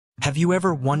Have you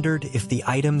ever wondered if the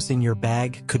items in your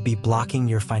bag could be blocking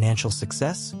your financial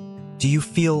success? Do you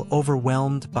feel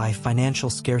overwhelmed by financial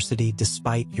scarcity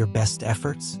despite your best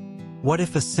efforts? What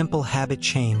if a simple habit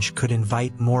change could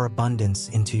invite more abundance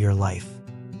into your life?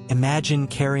 Imagine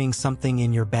carrying something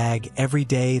in your bag every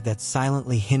day that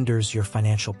silently hinders your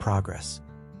financial progress.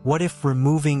 What if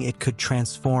removing it could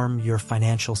transform your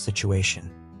financial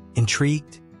situation?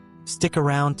 Intrigued? Stick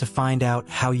around to find out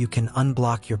how you can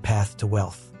unblock your path to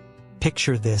wealth.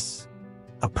 Picture this: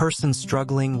 a person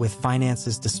struggling with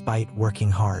finances despite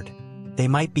working hard. They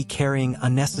might be carrying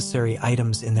unnecessary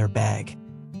items in their bag,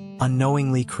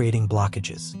 unknowingly creating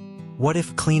blockages. What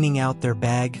if cleaning out their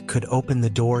bag could open the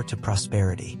door to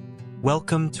prosperity?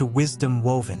 Welcome to Wisdom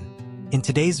Woven. In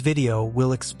today's video,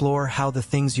 we'll explore how the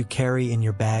things you carry in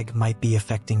your bag might be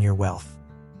affecting your wealth.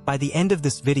 By the end of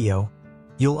this video,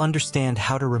 you'll understand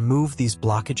how to remove these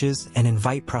blockages and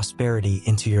invite prosperity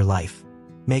into your life.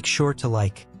 Make sure to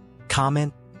like,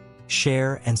 comment,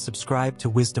 share, and subscribe to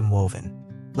Wisdom Woven.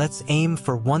 Let's aim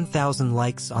for 1,000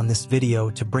 likes on this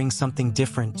video to bring something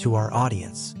different to our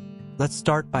audience. Let's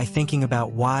start by thinking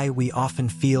about why we often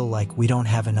feel like we don't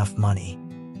have enough money.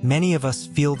 Many of us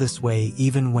feel this way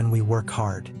even when we work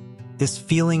hard. This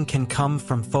feeling can come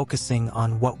from focusing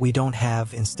on what we don't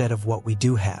have instead of what we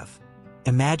do have.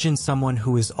 Imagine someone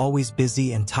who is always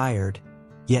busy and tired,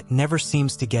 yet never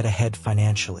seems to get ahead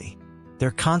financially. Their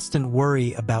constant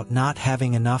worry about not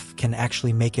having enough can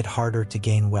actually make it harder to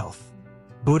gain wealth.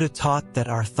 Buddha taught that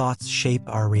our thoughts shape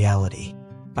our reality.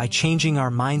 By changing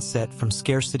our mindset from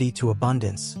scarcity to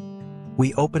abundance,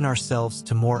 we open ourselves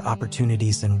to more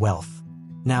opportunities and wealth.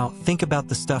 Now, think about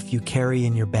the stuff you carry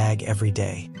in your bag every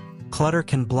day. Clutter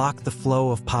can block the flow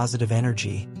of positive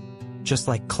energy, just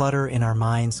like clutter in our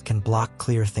minds can block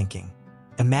clear thinking.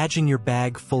 Imagine your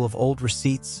bag full of old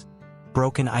receipts,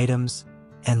 broken items,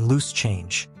 and loose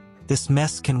change. This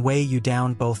mess can weigh you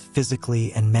down both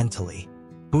physically and mentally.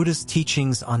 Buddha's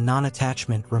teachings on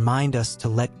non-attachment remind us to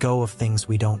let go of things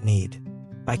we don't need.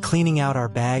 By cleaning out our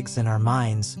bags and our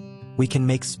minds, we can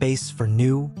make space for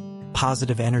new,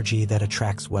 positive energy that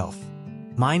attracts wealth.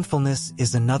 Mindfulness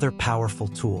is another powerful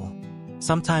tool.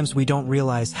 Sometimes we don't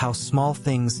realize how small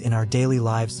things in our daily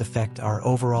lives affect our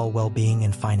overall well-being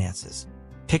and finances.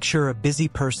 Picture a busy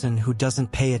person who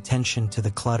doesn't pay attention to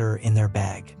the clutter in their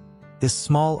bag. This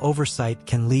small oversight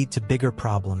can lead to bigger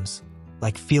problems,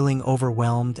 like feeling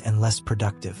overwhelmed and less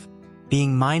productive.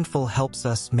 Being mindful helps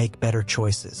us make better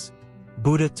choices.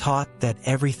 Buddha taught that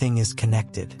everything is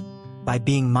connected. By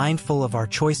being mindful of our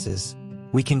choices,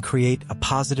 we can create a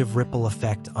positive ripple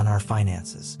effect on our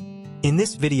finances. In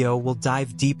this video, we'll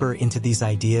dive deeper into these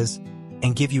ideas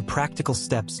and give you practical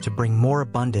steps to bring more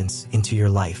abundance into your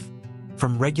life.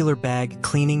 From regular bag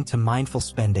cleaning to mindful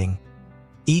spending,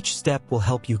 each step will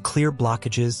help you clear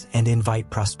blockages and invite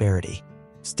prosperity.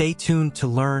 Stay tuned to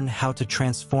learn how to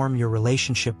transform your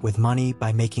relationship with money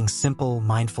by making simple,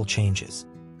 mindful changes.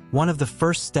 One of the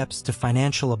first steps to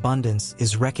financial abundance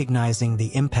is recognizing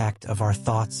the impact of our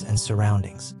thoughts and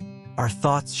surroundings. Our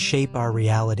thoughts shape our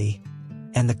reality,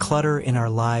 and the clutter in our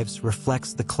lives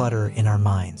reflects the clutter in our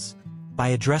minds. By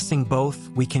addressing both,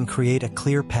 we can create a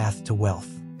clear path to wealth.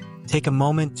 Take a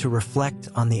moment to reflect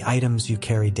on the items you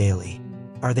carry daily.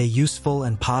 Are they useful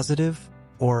and positive,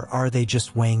 or are they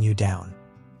just weighing you down?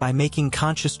 By making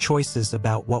conscious choices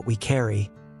about what we carry,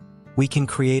 we can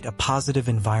create a positive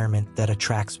environment that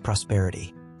attracts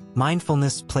prosperity.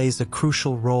 Mindfulness plays a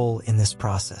crucial role in this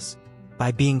process.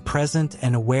 By being present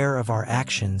and aware of our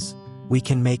actions, we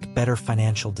can make better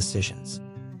financial decisions.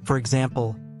 For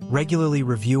example, regularly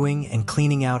reviewing and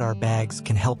cleaning out our bags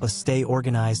can help us stay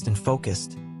organized and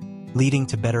focused, leading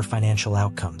to better financial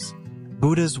outcomes.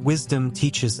 Buddha's wisdom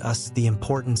teaches us the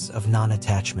importance of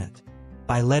non-attachment.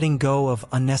 By letting go of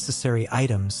unnecessary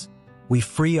items, we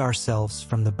free ourselves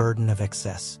from the burden of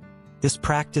excess. This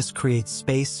practice creates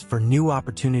space for new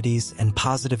opportunities and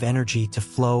positive energy to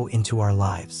flow into our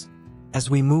lives. As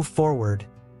we move forward,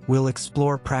 we'll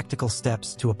explore practical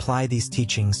steps to apply these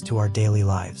teachings to our daily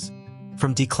lives.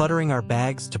 From decluttering our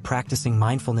bags to practicing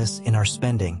mindfulness in our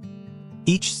spending,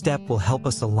 each step will help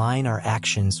us align our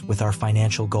actions with our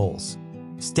financial goals.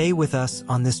 Stay with us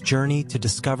on this journey to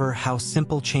discover how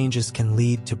simple changes can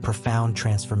lead to profound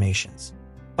transformations.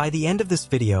 By the end of this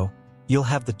video, you'll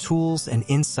have the tools and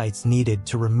insights needed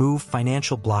to remove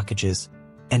financial blockages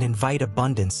and invite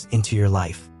abundance into your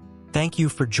life. Thank you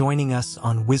for joining us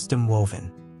on Wisdom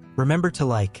Woven. Remember to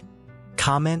like,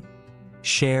 comment,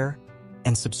 share,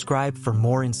 and subscribe for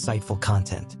more insightful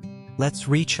content. Let's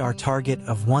reach our target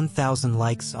of 1,000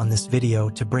 likes on this video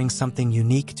to bring something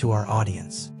unique to our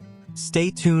audience.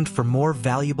 Stay tuned for more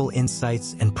valuable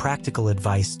insights and practical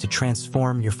advice to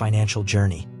transform your financial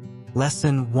journey.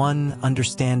 Lesson 1: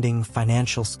 Understanding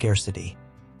financial scarcity.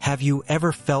 Have you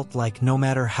ever felt like no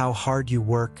matter how hard you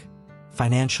work,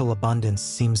 financial abundance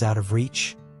seems out of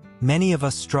reach? Many of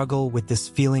us struggle with this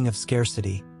feeling of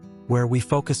scarcity, where we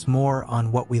focus more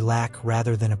on what we lack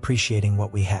rather than appreciating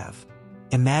what we have.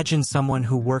 Imagine someone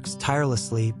who works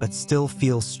tirelessly but still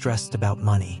feels stressed about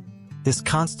money. This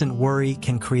constant worry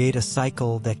can create a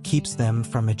cycle that keeps them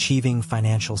from achieving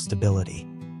financial stability.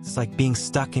 It's like being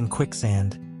stuck in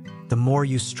quicksand. The more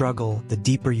you struggle, the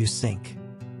deeper you sink.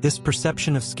 This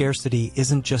perception of scarcity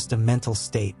isn't just a mental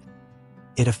state.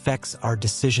 It affects our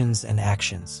decisions and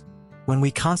actions. When we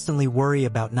constantly worry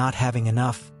about not having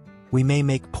enough, we may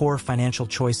make poor financial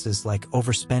choices like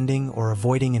overspending or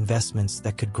avoiding investments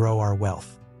that could grow our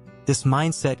wealth. This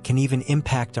mindset can even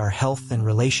impact our health and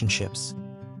relationships,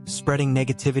 spreading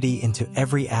negativity into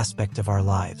every aspect of our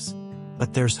lives.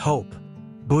 But there's hope.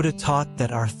 Buddha taught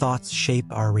that our thoughts shape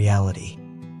our reality.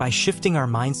 By shifting our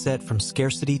mindset from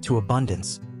scarcity to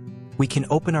abundance, we can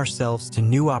open ourselves to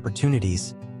new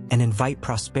opportunities and invite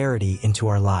prosperity into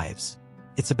our lives.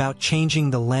 It's about changing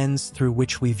the lens through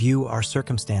which we view our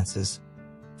circumstances,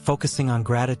 focusing on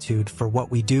gratitude for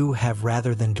what we do have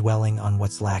rather than dwelling on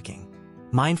what's lacking.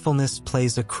 Mindfulness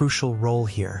plays a crucial role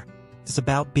here. It's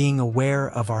about being aware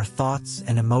of our thoughts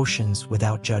and emotions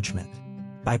without judgment.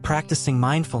 By practicing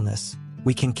mindfulness,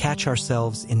 we can catch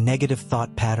ourselves in negative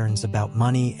thought patterns about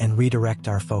money and redirect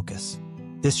our focus.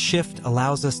 This shift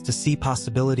allows us to see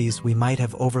possibilities we might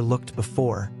have overlooked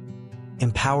before,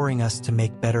 empowering us to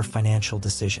make better financial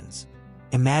decisions.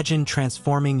 Imagine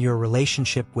transforming your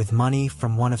relationship with money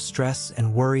from one of stress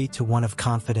and worry to one of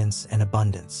confidence and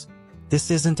abundance. This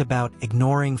isn't about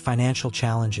ignoring financial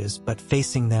challenges but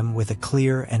facing them with a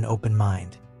clear and open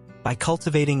mind. By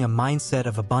cultivating a mindset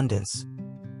of abundance,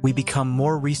 we become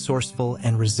more resourceful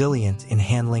and resilient in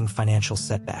handling financial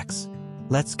setbacks.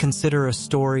 Let's consider a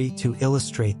story to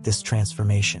illustrate this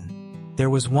transformation. There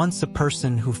was once a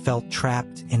person who felt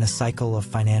trapped in a cycle of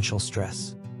financial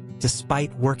stress.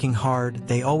 Despite working hard,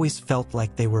 they always felt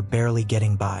like they were barely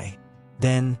getting by.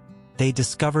 Then, they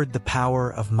discovered the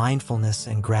power of mindfulness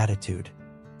and gratitude.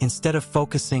 Instead of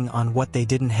focusing on what they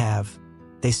didn't have,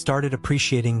 they started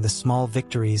appreciating the small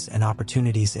victories and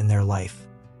opportunities in their life.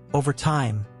 Over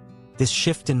time, this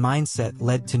shift in mindset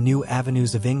led to new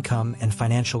avenues of income and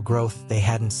financial growth they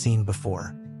hadn't seen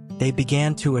before. They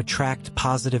began to attract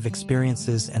positive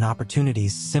experiences and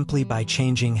opportunities simply by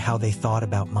changing how they thought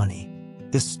about money.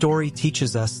 This story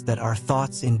teaches us that our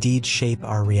thoughts indeed shape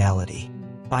our reality.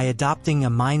 By adopting a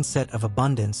mindset of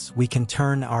abundance, we can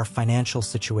turn our financial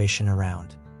situation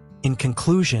around. In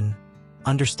conclusion,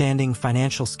 understanding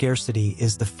financial scarcity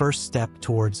is the first step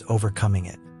towards overcoming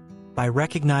it. By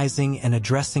recognizing and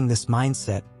addressing this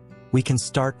mindset, we can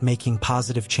start making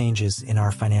positive changes in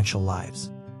our financial lives.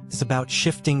 It's about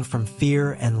shifting from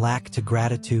fear and lack to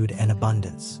gratitude and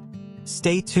abundance.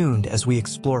 Stay tuned as we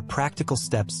explore practical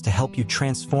steps to help you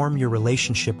transform your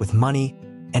relationship with money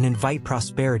and invite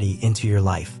prosperity into your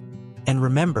life. And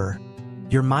remember,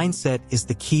 your mindset is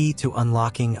the key to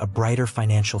unlocking a brighter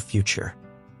financial future.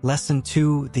 Lesson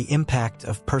 2: The impact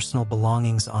of personal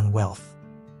belongings on wealth.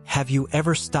 Have you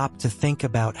ever stopped to think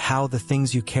about how the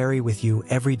things you carry with you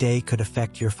every day could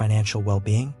affect your financial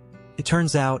well-being? It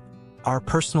turns out, our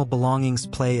personal belongings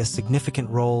play a significant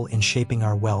role in shaping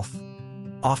our wealth,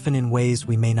 often in ways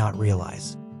we may not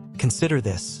realize. Consider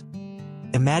this.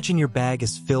 Imagine your bag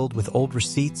is filled with old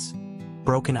receipts,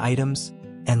 broken items,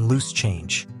 and loose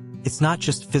change. It's not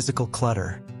just physical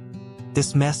clutter.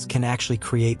 This mess can actually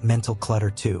create mental clutter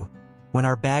too. When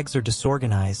our bags are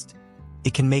disorganized,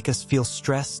 it can make us feel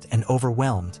stressed and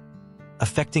overwhelmed,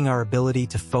 affecting our ability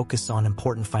to focus on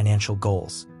important financial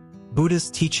goals.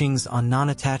 Buddha's teachings on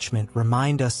non-attachment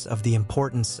remind us of the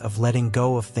importance of letting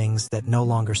go of things that no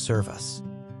longer serve us.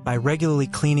 By regularly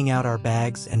cleaning out our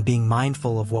bags and being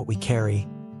mindful of what we carry,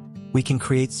 we can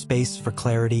create space for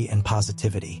clarity and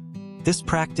positivity. This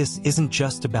practice isn't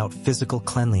just about physical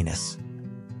cleanliness.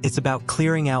 It's about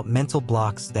clearing out mental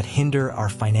blocks that hinder our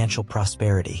financial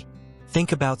prosperity.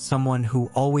 Think about someone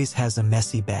who always has a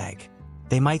messy bag.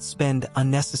 They might spend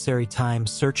unnecessary time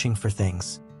searching for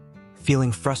things,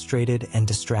 feeling frustrated and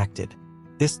distracted.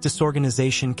 This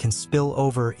disorganization can spill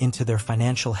over into their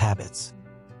financial habits,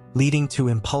 leading to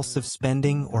impulsive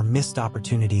spending or missed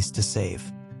opportunities to save.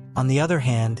 On the other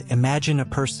hand, imagine a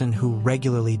person who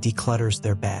regularly declutters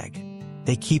their bag.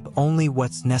 They keep only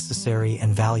what's necessary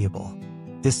and valuable.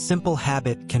 This simple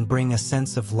habit can bring a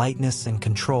sense of lightness and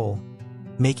control,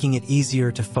 making it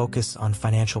easier to focus on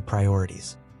financial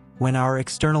priorities. When our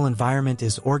external environment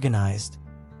is organized,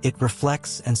 it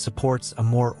reflects and supports a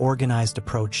more organized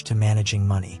approach to managing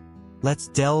money. Let's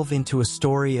delve into a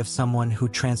story of someone who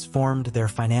transformed their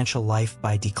financial life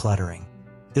by decluttering.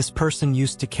 This person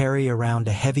used to carry around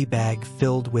a heavy bag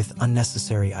filled with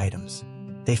unnecessary items.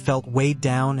 They felt weighed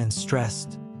down and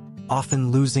stressed, often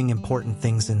losing important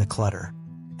things in the clutter.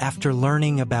 After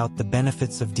learning about the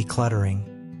benefits of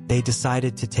decluttering, they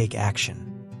decided to take action.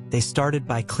 They started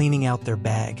by cleaning out their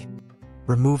bag,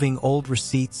 removing old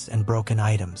receipts and broken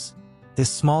items. This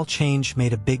small change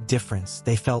made a big difference.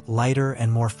 They felt lighter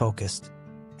and more focused.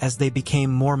 As they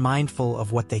became more mindful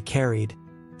of what they carried,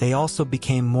 they also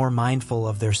became more mindful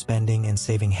of their spending and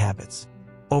saving habits.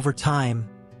 Over time,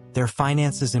 their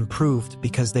finances improved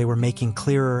because they were making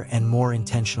clearer and more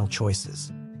intentional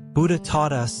choices. Buddha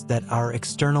taught us that our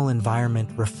external environment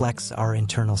reflects our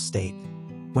internal state.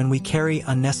 When we carry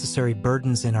unnecessary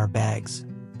burdens in our bags,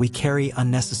 we carry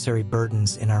unnecessary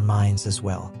burdens in our minds as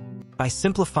well. By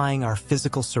simplifying our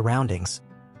physical surroundings,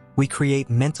 we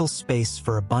create mental space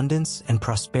for abundance and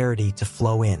prosperity to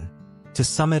flow in. To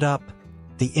sum it up,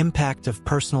 the impact of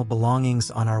personal belongings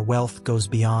on our wealth goes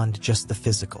beyond just the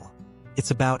physical.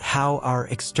 It's about how our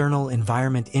external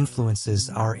environment influences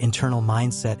our internal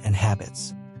mindset and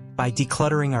habits. By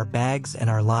decluttering our bags and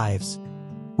our lives,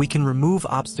 we can remove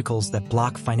obstacles that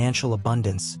block financial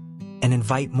abundance and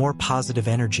invite more positive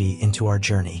energy into our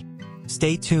journey.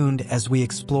 Stay tuned as we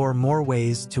explore more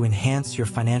ways to enhance your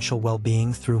financial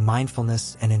well-being through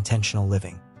mindfulness and intentional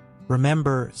living.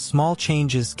 Remember, small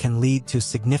changes can lead to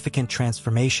significant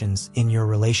transformations in your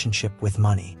relationship with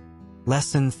money.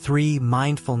 Lesson 3: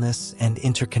 Mindfulness and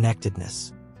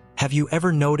Interconnectedness. Have you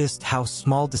ever noticed how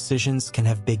small decisions can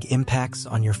have big impacts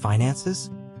on your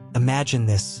finances? Imagine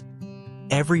this: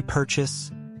 every purchase,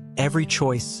 every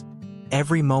choice,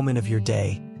 every moment of your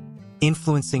day,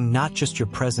 influencing not just your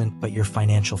present but your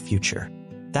financial future.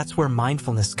 That's where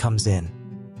mindfulness comes in.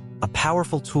 A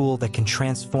powerful tool that can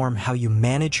transform how you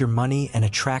manage your money and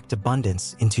attract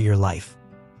abundance into your life.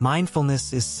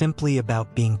 Mindfulness is simply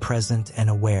about being present and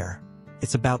aware.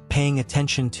 It's about paying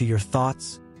attention to your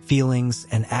thoughts, feelings,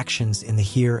 and actions in the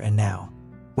here and now.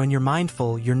 When you're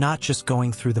mindful, you're not just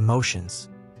going through the motions.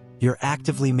 You're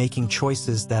actively making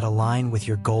choices that align with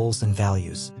your goals and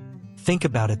values. Think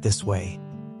about it this way.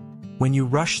 When you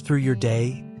rush through your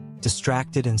day,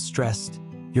 distracted and stressed,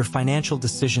 your financial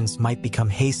decisions might become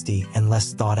hasty and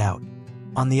less thought out.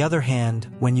 On the other hand,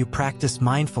 when you practice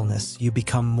mindfulness, you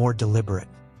become more deliberate.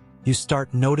 You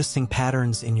start noticing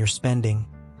patterns in your spending,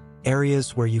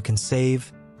 areas where you can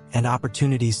save, and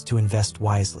opportunities to invest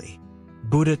wisely.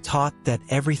 Buddha taught that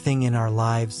everything in our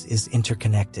lives is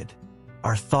interconnected.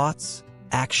 Our thoughts,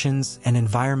 actions, and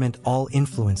environment all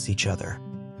influence each other.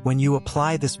 When you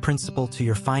apply this principle to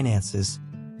your finances,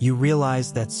 you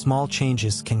realize that small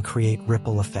changes can create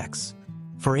ripple effects.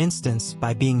 For instance,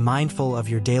 by being mindful of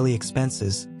your daily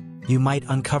expenses, you might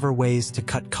uncover ways to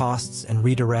cut costs and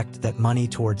redirect that money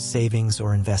towards savings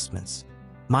or investments.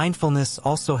 Mindfulness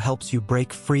also helps you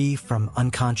break free from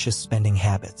unconscious spending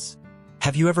habits.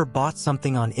 Have you ever bought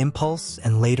something on impulse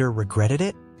and later regretted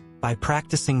it? By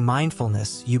practicing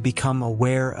mindfulness, you become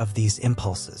aware of these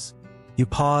impulses. You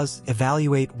pause,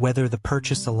 evaluate whether the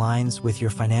purchase aligns with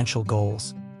your financial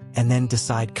goals, and then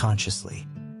decide consciously.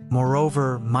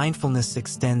 Moreover, mindfulness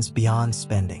extends beyond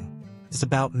spending. It's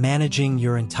about managing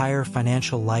your entire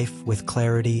financial life with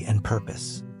clarity and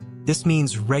purpose. This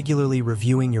means regularly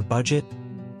reviewing your budget,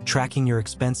 tracking your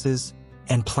expenses,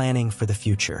 and planning for the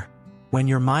future. When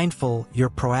you're mindful, you're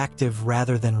proactive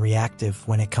rather than reactive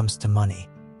when it comes to money.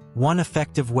 One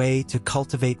effective way to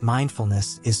cultivate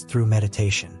mindfulness is through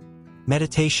meditation.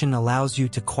 Meditation allows you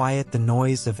to quiet the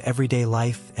noise of everyday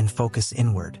life and focus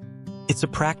inward. It's a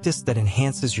practice that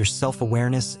enhances your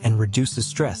self-awareness and reduces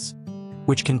stress,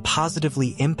 which can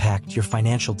positively impact your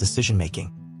financial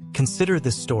decision-making. Consider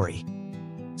this story.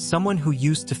 Someone who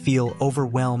used to feel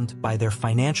overwhelmed by their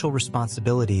financial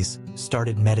responsibilities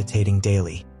started meditating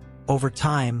daily. Over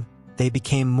time, they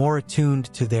became more attuned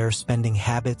to their spending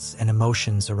habits and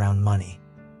emotions around money.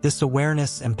 This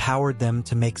awareness empowered them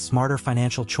to make smarter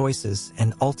financial choices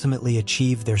and ultimately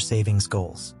achieve their savings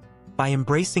goals. By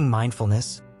embracing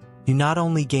mindfulness, you not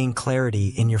only gain clarity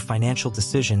in your financial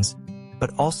decisions,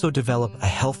 but also develop a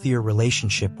healthier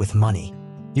relationship with money.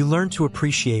 You learn to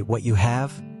appreciate what you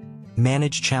have,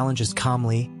 manage challenges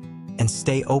calmly, and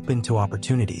stay open to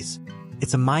opportunities.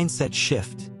 It's a mindset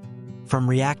shift, from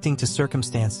reacting to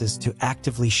circumstances to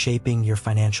actively shaping your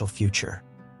financial future.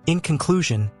 In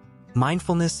conclusion,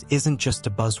 mindfulness isn't just a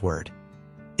buzzword.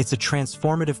 It's a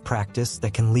transformative practice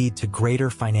that can lead to greater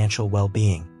financial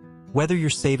well-being. Whether you're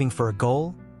saving for a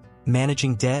goal,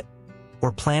 managing debt,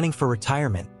 or planning for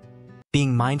retirement,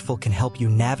 being mindful can help you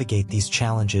navigate these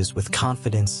challenges with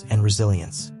confidence and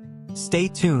resilience. Stay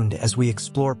tuned as we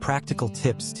explore practical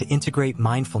tips to integrate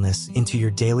mindfulness into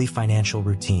your daily financial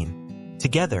routine.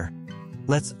 Together,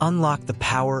 let's unlock the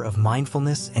power of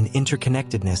mindfulness and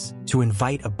interconnectedness to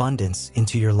invite abundance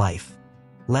into your life.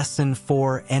 Lesson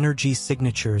 4: Energy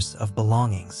Signatures of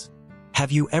Belongings.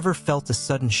 Have you ever felt a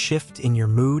sudden shift in your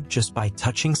mood just by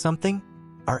touching something?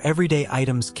 Our everyday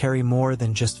items carry more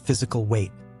than just physical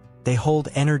weight. They hold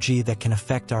energy that can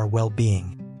affect our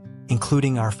well-being,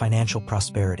 including our financial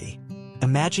prosperity.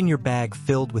 Imagine your bag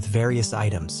filled with various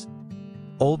items: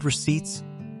 old receipts,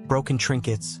 broken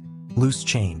trinkets, loose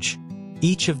change.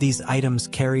 Each of these items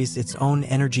carries its own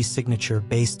energy signature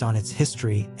based on its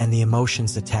history and the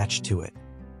emotions attached to it.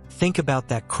 Think about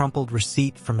that crumpled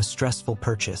receipt from a stressful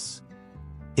purchase.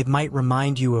 It might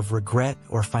remind you of regret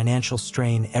or financial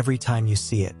strain every time you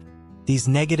see it. These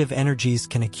negative energies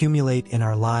can accumulate in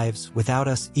our lives without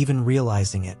us even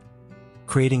realizing it,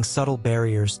 creating subtle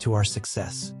barriers to our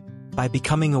success. By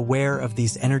becoming aware of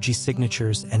these energy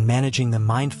signatures and managing them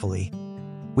mindfully,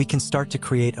 we can start to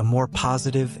create a more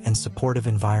positive and supportive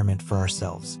environment for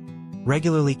ourselves.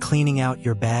 Regularly cleaning out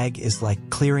your bag is like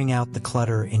clearing out the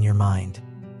clutter in your mind.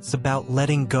 It's about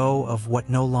letting go of what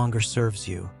no longer serves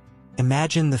you.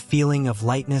 Imagine the feeling of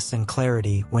lightness and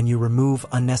clarity when you remove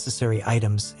unnecessary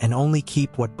items and only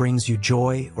keep what brings you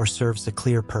joy or serves a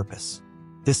clear purpose.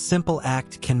 This simple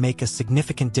act can make a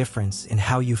significant difference in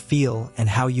how you feel and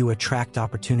how you attract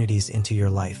opportunities into your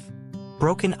life.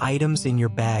 Broken items in your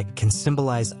bag can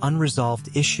symbolize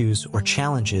unresolved issues or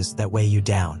challenges that weigh you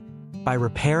down. By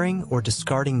repairing or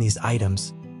discarding these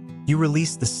items, you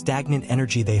release the stagnant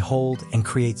energy they hold and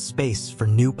create space for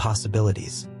new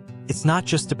possibilities. It's not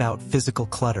just about physical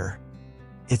clutter.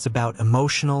 It's about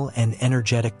emotional and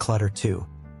energetic clutter too.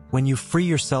 When you free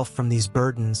yourself from these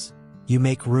burdens, you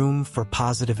make room for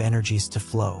positive energies to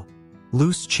flow.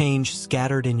 Loose change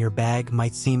scattered in your bag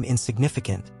might seem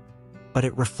insignificant, but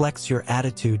it reflects your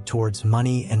attitude towards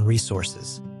money and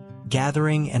resources.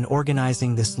 Gathering and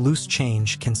organizing this loose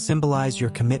change can symbolize your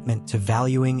commitment to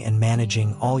valuing and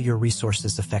managing all your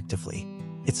resources effectively.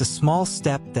 It's a small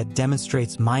step that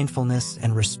demonstrates mindfulness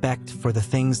and respect for the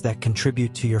things that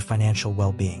contribute to your financial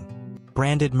well-being.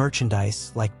 Branded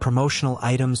merchandise, like promotional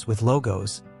items with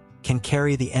logos, can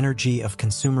carry the energy of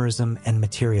consumerism and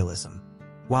materialism.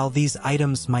 While these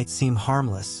items might seem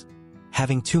harmless,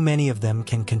 having too many of them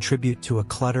can contribute to a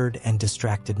cluttered and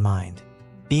distracted mind.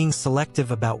 Being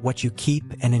selective about what you keep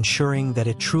and ensuring that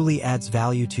it truly adds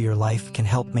value to your life can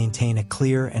help maintain a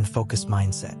clear and focused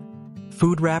mindset.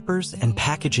 Food wrappers and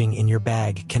packaging in your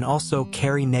bag can also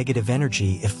carry negative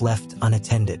energy if left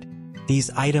unattended. These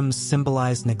items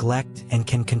symbolize neglect and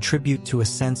can contribute to a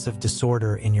sense of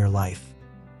disorder in your life.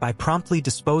 By promptly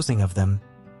disposing of them,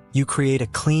 you create a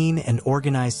clean and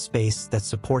organized space that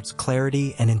supports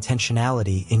clarity and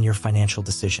intentionality in your financial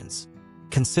decisions.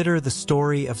 Consider the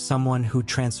story of someone who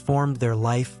transformed their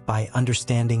life by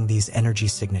understanding these energy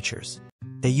signatures.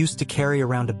 They used to carry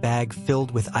around a bag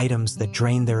filled with items that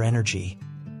drained their energy: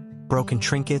 broken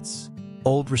trinkets,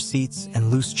 old receipts, and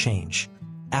loose change.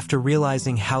 After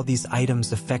realizing how these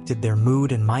items affected their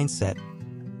mood and mindset,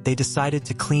 they decided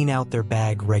to clean out their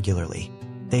bag regularly.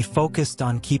 They focused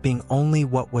on keeping only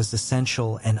what was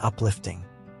essential and uplifting.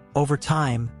 Over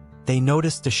time, they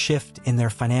noticed a shift in their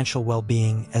financial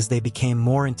well-being as they became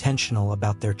more intentional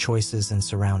about their choices and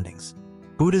surroundings.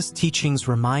 Buddha's teachings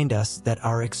remind us that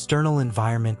our external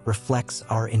environment reflects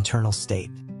our internal state.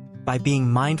 By being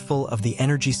mindful of the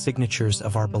energy signatures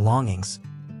of our belongings,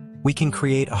 we can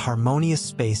create a harmonious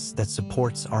space that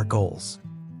supports our goals.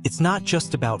 It's not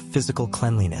just about physical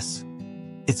cleanliness.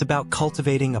 It's about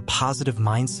cultivating a positive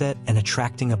mindset and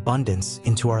attracting abundance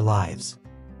into our lives.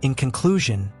 In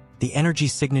conclusion, the energy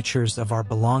signatures of our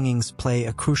belongings play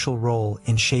a crucial role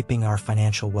in shaping our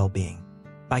financial well-being.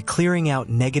 By clearing out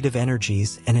negative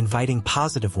energies and inviting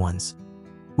positive ones,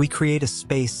 we create a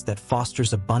space that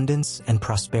fosters abundance and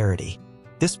prosperity.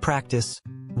 This practice,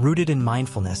 rooted in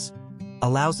mindfulness,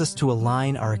 allows us to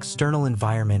align our external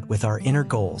environment with our inner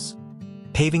goals,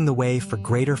 paving the way for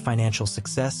greater financial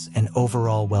success and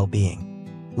overall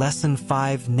well-being. Lesson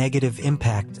 5: Negative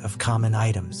Impact of Common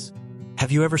Items.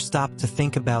 Have you ever stopped to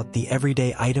think about the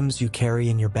everyday items you carry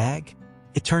in your bag?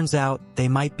 It turns out they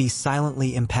might be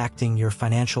silently impacting your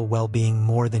financial well-being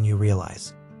more than you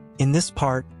realize. In this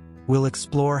part, we'll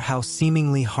explore how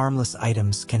seemingly harmless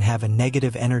items can have a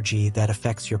negative energy that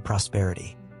affects your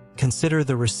prosperity. Consider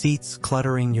the receipts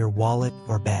cluttering your wallet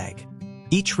or bag.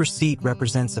 Each receipt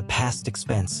represents a past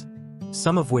expense,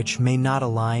 some of which may not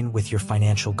align with your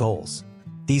financial goals.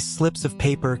 These slips of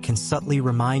paper can subtly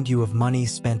remind you of money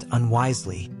spent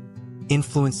unwisely,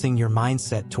 influencing your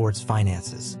mindset towards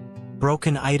finances.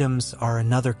 Broken items are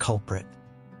another culprit.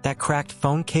 That cracked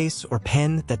phone case or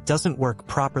pen that doesn't work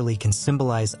properly can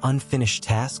symbolize unfinished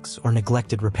tasks or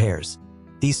neglected repairs.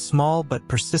 These small but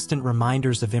persistent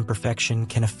reminders of imperfection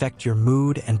can affect your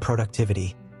mood and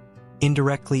productivity,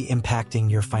 indirectly impacting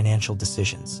your financial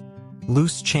decisions.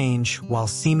 Loose change, while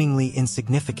seemingly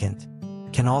insignificant,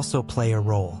 can also play a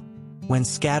role. When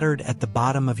scattered at the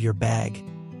bottom of your bag,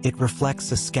 it reflects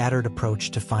a scattered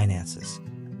approach to finances.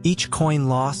 Each coin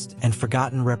lost and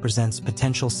forgotten represents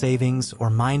potential savings or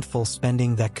mindful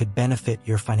spending that could benefit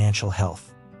your financial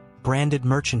health. Branded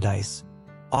merchandise,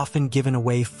 often given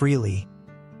away freely,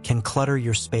 can clutter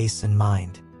your space and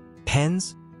mind.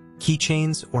 Pens,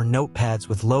 keychains, or notepads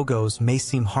with logos may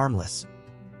seem harmless,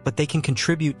 but they can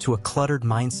contribute to a cluttered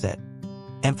mindset,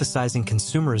 emphasizing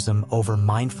consumerism over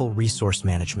mindful resource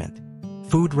management.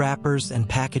 Food wrappers and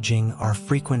packaging are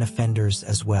frequent offenders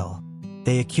as well.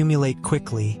 They accumulate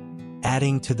quickly,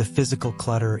 adding to the physical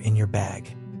clutter in your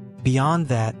bag. Beyond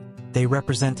that, they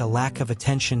represent a lack of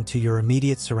attention to your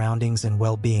immediate surroundings and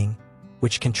well-being,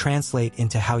 which can translate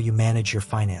into how you manage your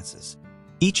finances.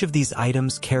 Each of these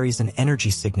items carries an energy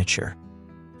signature,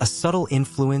 a subtle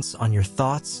influence on your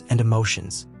thoughts and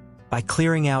emotions. By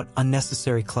clearing out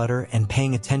unnecessary clutter and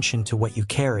paying attention to what you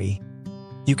carry,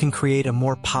 you can create a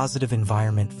more positive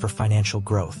environment for financial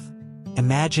growth.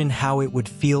 Imagine how it would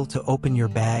feel to open your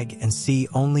bag and see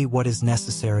only what is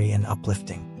necessary and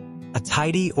uplifting. A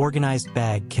tidy, organized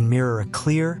bag can mirror a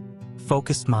clear,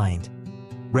 focused mind,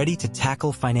 ready to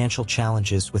tackle financial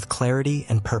challenges with clarity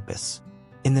and purpose.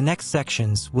 In the next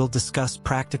sections, we'll discuss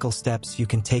practical steps you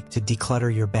can take to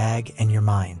declutter your bag and your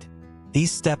mind.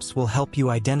 These steps will help you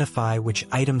identify which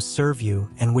items serve you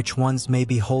and which ones may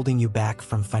be holding you back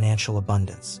from financial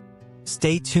abundance.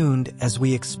 Stay tuned as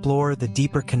we explore the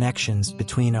deeper connections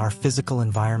between our physical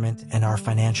environment and our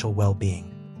financial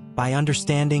well-being. By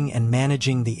understanding and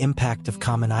managing the impact of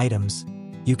common items,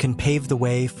 you can pave the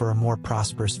way for a more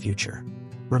prosperous future.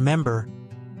 Remember,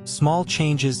 small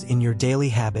changes in your daily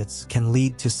habits can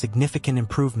lead to significant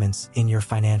improvements in your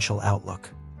financial outlook.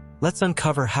 Let's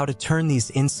uncover how to turn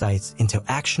these insights into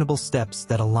actionable steps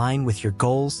that align with your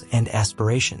goals and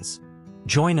aspirations.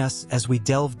 Join us as we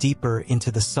delve deeper into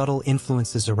the subtle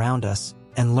influences around us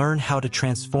and learn how to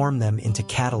transform them into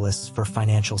catalysts for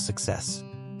financial success.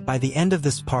 By the end of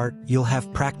this part, you'll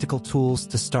have practical tools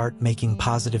to start making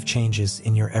positive changes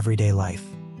in your everyday life.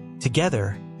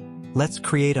 Together, let's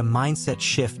create a mindset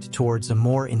shift towards a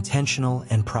more intentional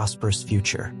and prosperous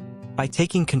future. By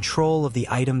taking control of the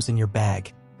items in your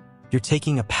bag, you're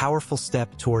taking a powerful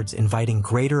step towards inviting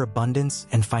greater abundance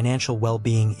and financial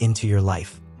well-being into your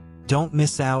life. Don't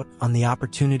miss out on the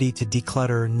opportunity to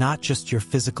declutter not just your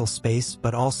physical space,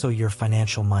 but also your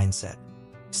financial mindset.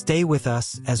 Stay with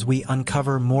us as we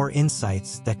uncover more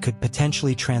insights that could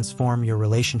potentially transform your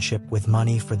relationship with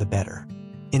money for the better.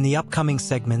 In the upcoming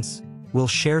segments, we'll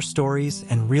share stories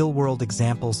and real-world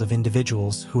examples of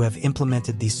individuals who have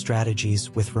implemented these strategies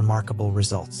with remarkable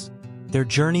results. Their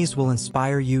journeys will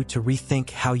inspire you to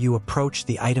rethink how you approach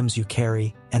the items you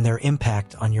carry and their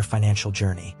impact on your financial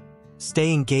journey.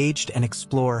 Stay engaged and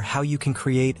explore how you can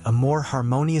create a more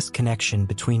harmonious connection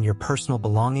between your personal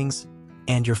belongings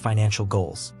and your financial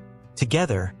goals.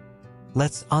 Together,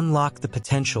 let's unlock the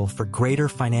potential for greater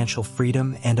financial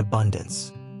freedom and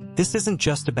abundance. This isn't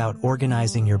just about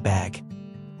organizing your bag.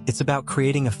 It's about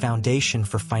creating a foundation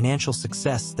for financial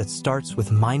success that starts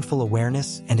with mindful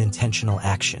awareness and intentional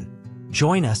action.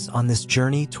 Join us on this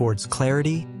journey towards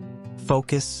clarity,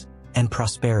 focus, and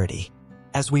prosperity.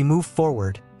 As we move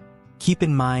forward, keep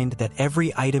in mind that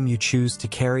every item you choose to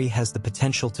carry has the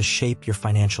potential to shape your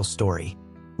financial story.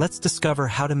 Let's discover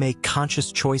how to make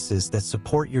conscious choices that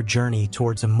support your journey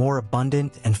towards a more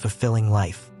abundant and fulfilling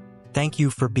life. Thank you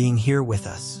for being here with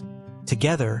us.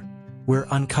 Together, we're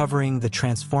uncovering the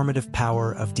transformative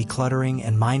power of decluttering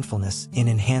and mindfulness in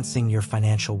enhancing your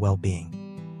financial well-being.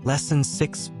 Lesson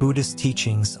 6: Buddhist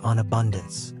Teachings on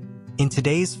Abundance. In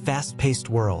today's fast-paced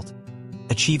world,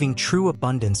 achieving true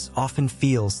abundance often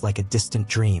feels like a distant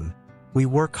dream. We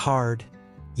work hard,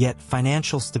 yet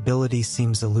financial stability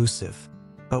seems elusive.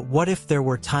 But what if there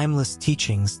were timeless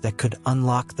teachings that could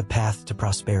unlock the path to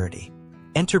prosperity?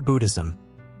 Enter Buddhism,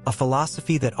 a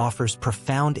philosophy that offers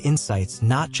profound insights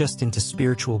not just into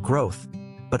spiritual growth,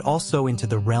 but also into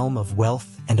the realm of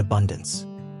wealth and abundance.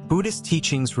 Buddhist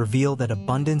teachings reveal that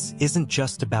abundance isn't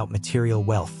just about material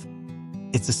wealth.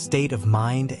 It's a state of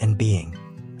mind and being.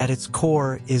 At its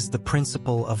core is the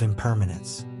principle of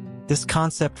impermanence. This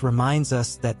concept reminds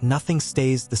us that nothing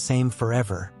stays the same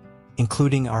forever,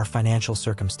 including our financial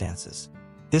circumstances.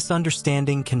 This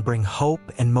understanding can bring hope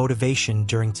and motivation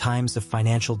during times of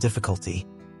financial difficulty,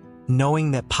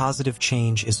 knowing that positive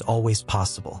change is always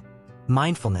possible.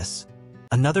 Mindfulness,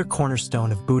 another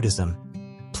cornerstone of Buddhism,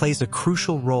 plays a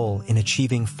crucial role in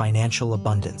achieving financial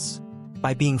abundance.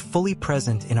 By being fully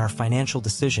present in our financial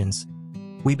decisions,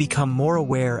 we become more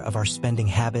aware of our spending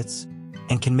habits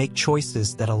and can make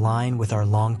choices that align with our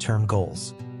long-term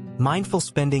goals. Mindful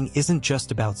spending isn't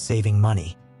just about saving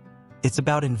money. It's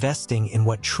about investing in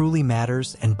what truly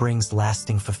matters and brings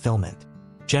lasting fulfillment.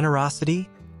 Generosity,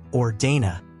 or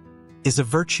dana, is a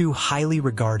virtue highly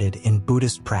regarded in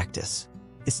Buddhist practice.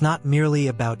 It's not merely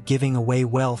about giving away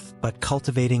wealth, but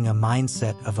cultivating a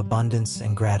mindset of abundance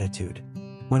and gratitude.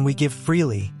 When we give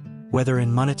freely, whether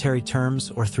in monetary terms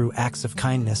or through acts of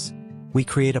kindness, we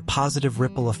create a positive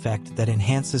ripple effect that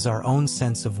enhances our own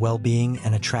sense of well-being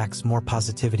and attracts more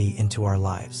positivity into our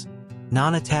lives.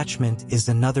 Non-attachment is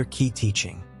another key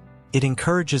teaching. It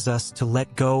encourages us to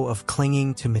let go of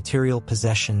clinging to material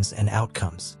possessions and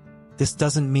outcomes. This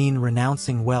doesn't mean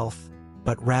renouncing wealth,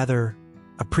 but rather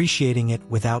appreciating it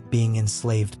without being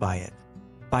enslaved by it.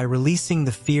 By releasing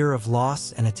the fear of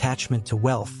loss and attachment to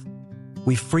wealth,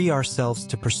 we free ourselves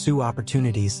to pursue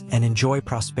opportunities and enjoy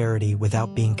prosperity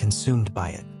without being consumed by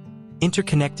it.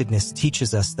 Interconnectedness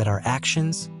teaches us that our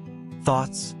actions,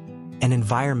 thoughts, and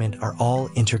environment are all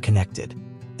interconnected.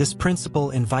 This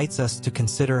principle invites us to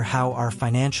consider how our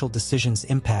financial decisions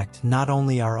impact not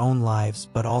only our own lives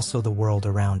but also the world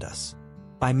around us.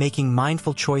 By making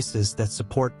mindful choices that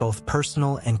support both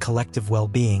personal and collective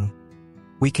well-being,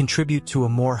 we contribute to a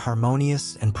more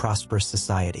harmonious and prosperous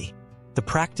society. The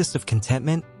practice of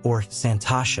contentment, or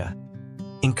santosha,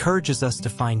 encourages us to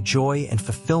find joy and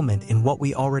fulfillment in what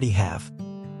we already have,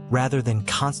 rather than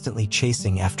constantly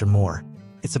chasing after more.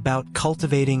 It's about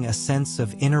cultivating a sense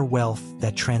of inner wealth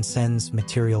that transcends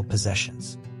material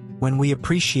possessions. When we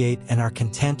appreciate and are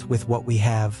content with what we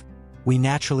have, we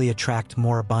naturally attract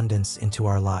more abundance into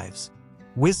our lives.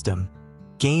 Wisdom,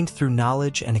 gained through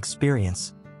knowledge and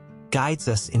experience, guides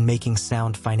us in making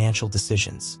sound financial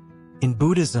decisions. In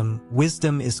Buddhism,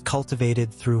 wisdom is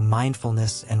cultivated through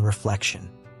mindfulness and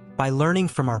reflection. By learning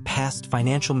from our past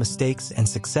financial mistakes and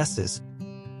successes,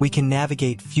 we can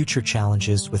navigate future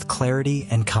challenges with clarity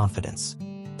and confidence.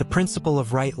 The principle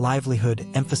of right livelihood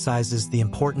emphasizes the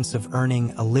importance of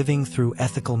earning a living through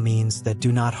ethical means that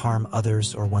do not harm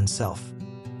others or oneself.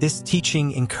 This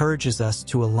teaching encourages us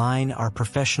to align our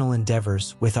professional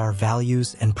endeavors with our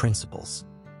values and principles.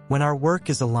 When our work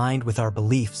is aligned with our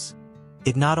beliefs,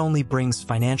 it not only brings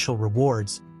financial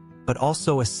rewards, but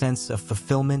also a sense of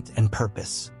fulfillment and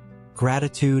purpose.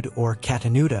 Gratitude, or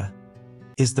katanuta,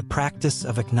 is the practice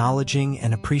of acknowledging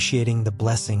and appreciating the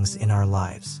blessings in our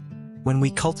lives. When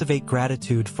we cultivate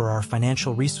gratitude for our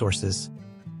financial resources,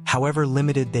 however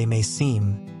limited they may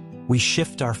seem, we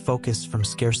shift our focus from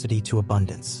scarcity to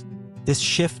abundance. This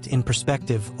shift in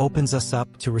perspective opens us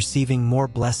up to receiving more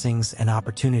blessings and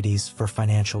opportunities for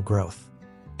financial growth.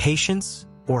 Patience,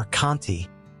 or khanti,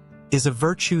 is a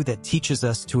virtue that teaches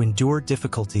us to endure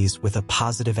difficulties with a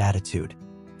positive attitude.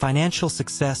 Financial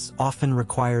success often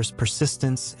requires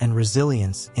persistence and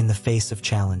resilience in the face of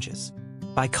challenges.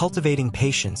 By cultivating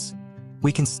patience,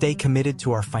 we can stay committed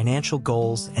to our financial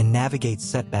goals and navigate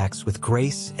setbacks with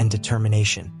grace and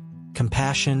determination.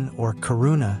 Compassion, or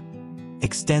karuna,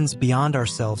 extends beyond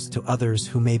ourselves to others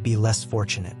who may be less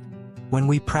fortunate. When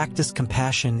we practice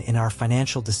compassion in our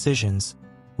financial decisions,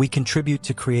 we contribute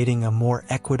to creating a more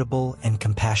equitable and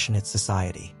compassionate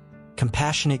society.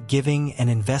 Compassionate giving and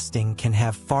investing can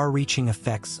have far-reaching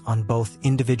effects on both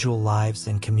individual lives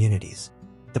and communities.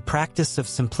 The practice of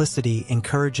simplicity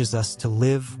encourages us to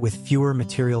live with fewer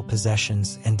material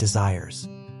possessions and desires.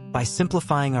 By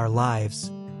simplifying our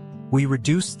lives, we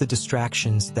reduce the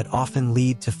distractions that often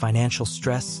lead to financial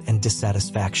stress and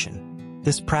dissatisfaction.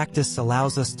 This practice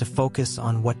allows us to focus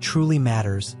on what truly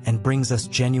matters and brings us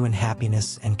genuine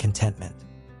happiness and contentment.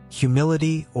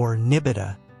 Humility, or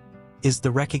nibbida, is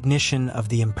the recognition of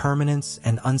the impermanence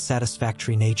and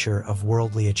unsatisfactory nature of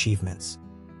worldly achievements.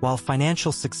 While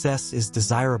financial success is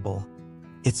desirable,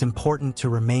 it's important to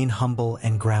remain humble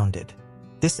and grounded.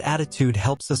 This attitude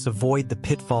helps us avoid the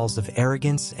pitfalls of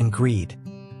arrogance and greed,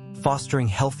 fostering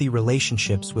healthy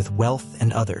relationships with wealth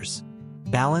and others.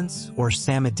 Balance, or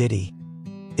samadhi,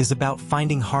 is about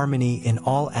finding harmony in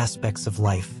all aspects of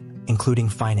life, including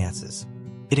finances.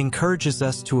 It encourages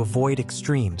us to avoid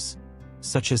extremes,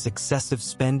 such as excessive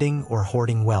spending or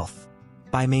hoarding wealth.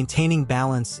 By maintaining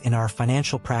balance in our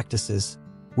financial practices,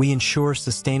 we ensure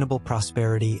sustainable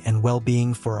prosperity and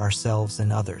well-being for ourselves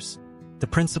and others. The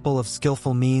principle of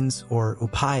skillful means, or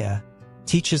upaya,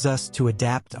 teaches us to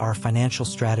adapt our financial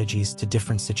strategies to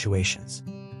different situations.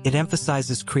 It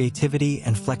emphasizes creativity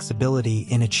and flexibility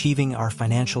in achieving our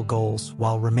financial goals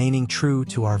while remaining true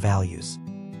to our values.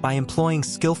 By employing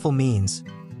skillful means,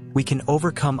 we can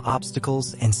overcome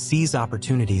obstacles and seize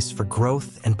opportunities for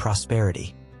growth and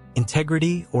prosperity.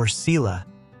 Integrity, or sila,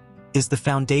 is the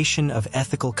foundation of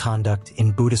ethical conduct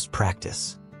in Buddhist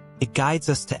practice. It guides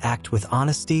us to act with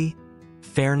honesty,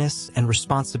 fairness, and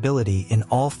responsibility in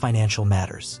all financial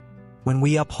matters. When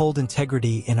we uphold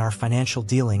integrity in our financial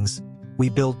dealings, we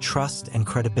build trust and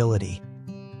credibility,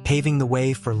 paving the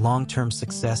way for long-term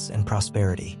success and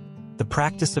prosperity. The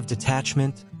practice of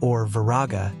detachment, or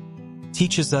viraga,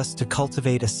 teaches us to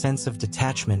cultivate a sense of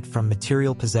detachment from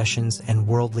material possessions and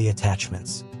worldly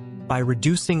attachments. By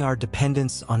reducing our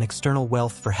dependence on external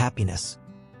wealth for happiness,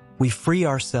 we free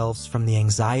ourselves from the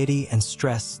anxiety and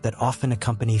stress that often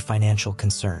accompany financial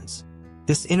concerns.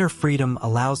 This inner freedom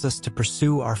allows us to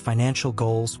pursue our financial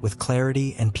goals with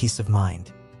clarity and peace of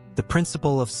mind. The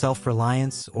principle of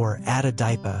self-reliance, or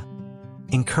adadaipa,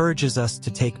 encourages us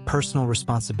to take personal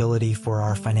responsibility for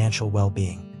our financial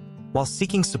well-being. While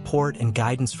seeking support and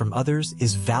guidance from others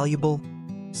is valuable,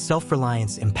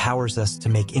 self-reliance empowers us to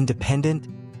make independent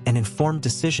and informed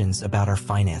decisions about our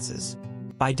finances.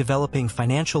 By developing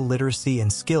financial literacy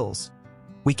and skills,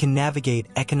 we can navigate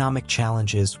economic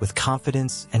challenges with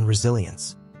confidence and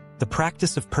resilience. The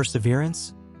practice of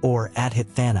perseverance, or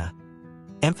adhitthana,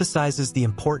 emphasizes the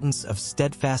importance of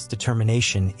steadfast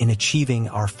determination in achieving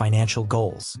our financial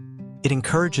goals. It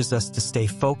encourages us to stay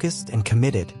focused and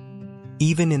committed,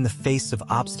 even in the face of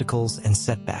obstacles and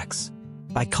setbacks.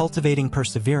 By cultivating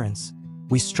perseverance,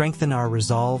 we strengthen our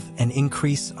resolve and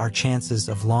increase our chances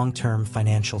of long-term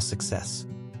financial success.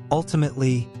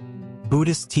 Ultimately,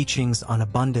 Buddhist teachings on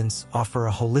abundance offer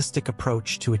a holistic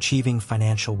approach to achieving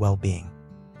financial well-being.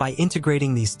 By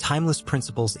integrating these timeless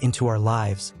principles into our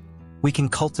lives, we can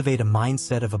cultivate a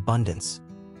mindset of abundance,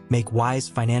 make wise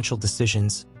financial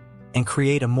decisions, and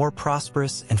create a more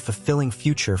prosperous and fulfilling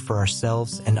future for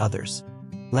ourselves and others.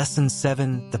 Lesson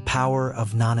 7: The Power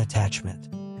of Non-Attachment.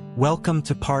 Welcome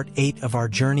to Part 8 of our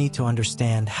journey to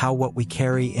understand how what we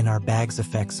carry in our bags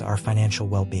affects our financial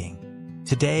well-being.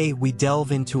 Today, we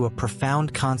delve into a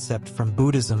profound concept from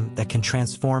Buddhism that can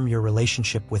transform your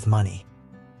relationship with money: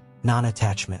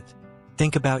 non-attachment.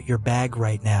 Think about your bag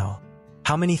right now.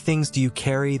 How many things do you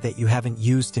carry that you haven't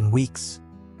used in weeks,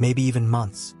 maybe even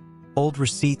months? Old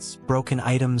receipts, broken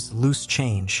items, loose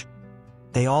change.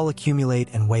 They all accumulate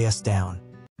and weigh us down.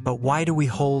 But why do we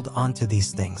hold on to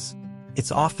these things?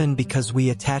 It's often because we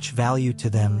attach value to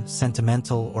them,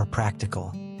 sentimental or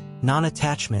practical.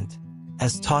 Non-attachment,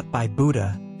 as taught by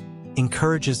Buddha,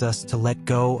 encourages us to let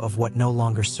go of what no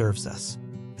longer serves us.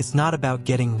 It's not about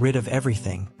getting rid of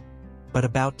everything, but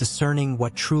about discerning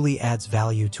what truly adds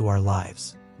value to our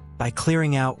lives. By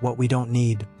clearing out what we don't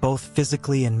need, both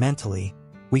physically and mentally,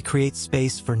 we create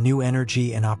space for new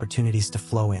energy and opportunities to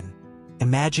flow in.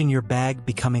 Imagine your bag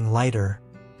becoming lighter,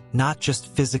 not just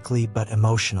physically but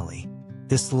emotionally.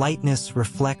 This lightness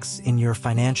reflects in your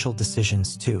financial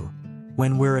decisions too.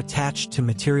 When we're attached to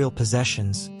material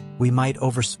possessions, we might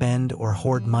overspend or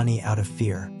hoard money out of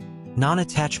fear.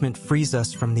 Non-attachment frees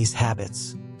us from these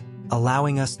habits,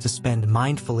 allowing us to spend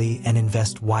mindfully and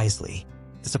invest wisely.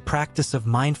 It's a practice of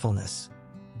mindfulness,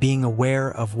 being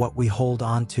aware of what we hold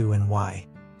on to and why.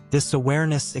 This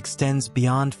awareness extends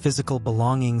beyond physical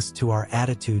belongings to our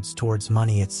attitudes towards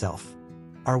money itself.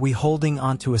 Are we holding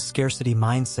onto a scarcity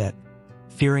mindset,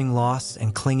 fearing loss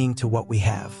and clinging to what we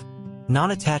have?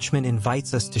 Non-attachment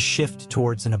invites us to shift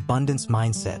towards an abundance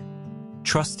mindset,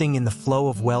 trusting in the flow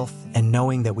of wealth and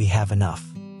knowing that we have enough.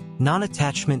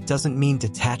 Non-attachment doesn't mean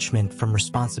detachment from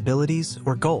responsibilities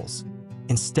or goals.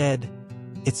 Instead,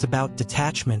 it's about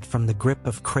detachment from the grip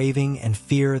of craving and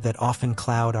fear that often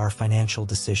cloud our financial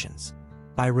decisions.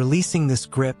 By releasing this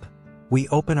grip, we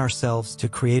open ourselves to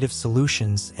creative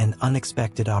solutions and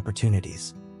unexpected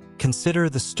opportunities. Consider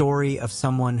the story of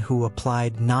someone who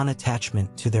applied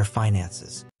non-attachment to their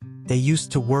finances. They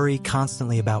used to worry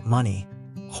constantly about money,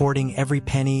 hoarding every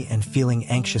penny and feeling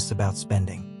anxious about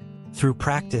spending. Through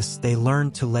practice, they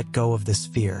learned to let go of this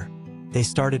fear. They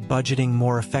started budgeting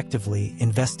more effectively,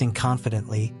 investing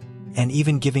confidently, and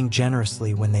even giving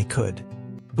generously when they could.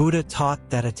 Buddha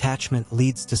taught that attachment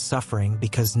leads to suffering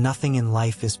because nothing in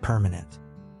life is permanent.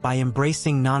 By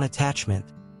embracing non-attachment,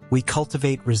 we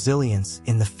cultivate resilience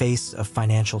in the face of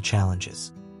financial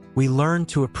challenges. We learn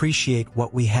to appreciate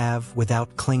what we have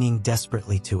without clinging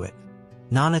desperately to it.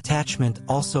 Non-attachment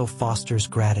also fosters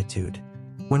gratitude.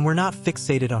 When we're not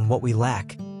fixated on what we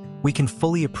lack, we can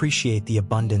fully appreciate the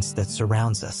abundance that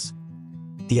surrounds us.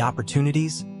 The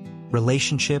opportunities,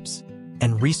 relationships,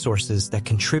 and resources that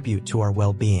contribute to our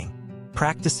well-being.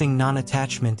 Practicing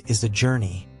non-attachment is a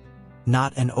journey,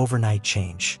 not an overnight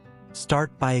change.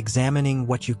 Start by examining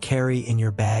what you carry in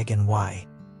your bag and why.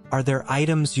 Are there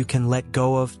items you can let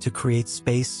go of to create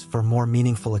space for more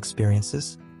meaningful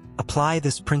experiences? Apply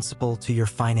this principle to your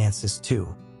finances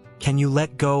too. Can you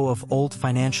let go of old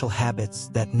financial habits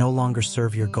that no longer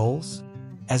serve your goals?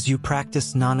 As you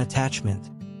practice non-attachment,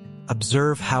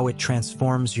 observe how it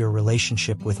transforms your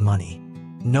relationship with money.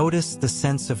 Notice the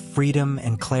sense of freedom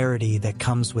and clarity that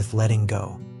comes with letting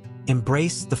go.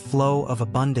 Embrace the flow of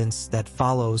abundance that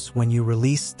follows when you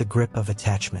release the grip of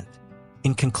attachment.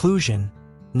 In conclusion,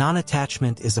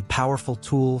 non-attachment is a powerful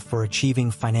tool for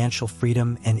achieving financial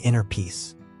freedom and inner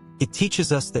peace. It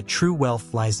teaches us that true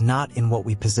wealth lies not in what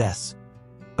we possess,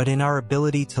 but in our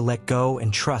ability to let go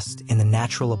and trust in the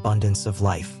natural abundance of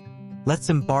life. Let's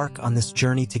embark on this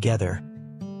journey together,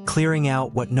 clearing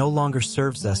out what no longer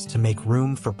serves us to make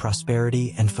room for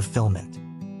prosperity and fulfillment.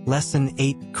 Lesson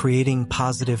 8: Creating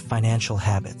Positive Financial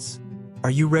Habits. Are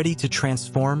you ready to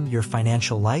transform your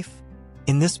financial life?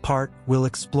 In this part, we'll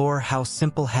explore how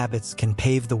simple habits can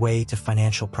pave the way to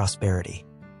financial prosperity.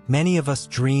 Many of us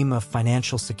dream of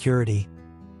financial security,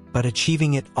 but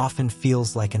achieving it often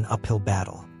feels like an uphill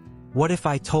battle. What if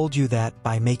I told you that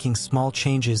by making small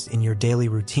changes in your daily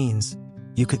routines,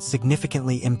 you could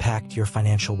significantly impact your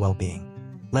financial well-being?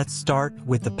 Let's start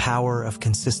with the power of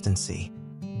consistency.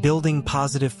 Building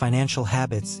positive financial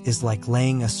habits is like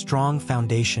laying a strong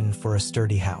foundation for a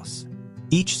sturdy house.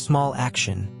 Each small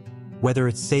action, whether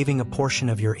it's saving a portion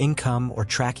of your income or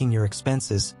tracking your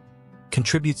expenses,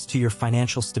 contributes to your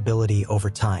financial stability over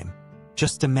time.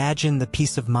 Just imagine the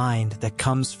peace of mind that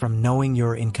comes from knowing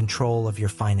you're in control of your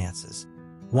finances.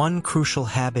 One crucial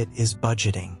habit is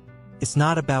budgeting. It's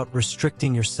not about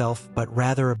restricting yourself, but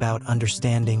rather about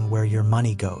understanding where your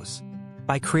money goes.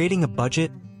 By creating a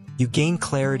budget, you gain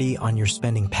clarity on your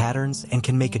spending patterns and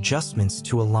can make adjustments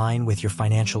to align with your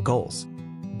financial goals.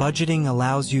 Budgeting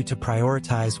allows you to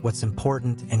prioritize what's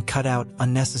important and cut out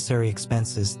unnecessary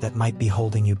expenses that might be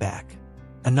holding you back.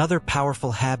 Another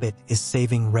powerful habit is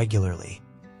saving regularly.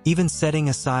 Even setting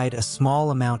aside a small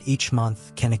amount each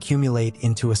month can accumulate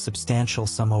into a substantial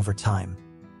sum over time.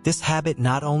 This habit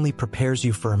not only prepares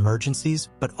you for emergencies,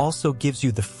 but also gives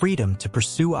you the freedom to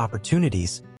pursue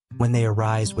opportunities when they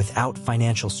arise without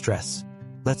financial stress.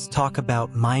 Let's talk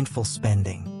about mindful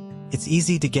spending. It's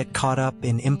easy to get caught up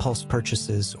in impulse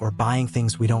purchases or buying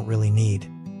things we don't really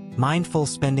need. Mindful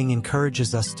spending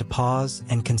encourages us to pause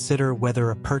and consider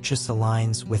whether a purchase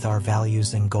aligns with our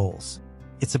values and goals.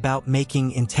 It's about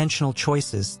making intentional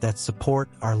choices that support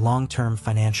our long-term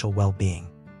financial well-being.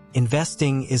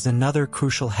 Investing is another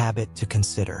crucial habit to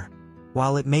consider.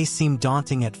 While it may seem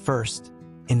daunting at first,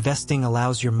 investing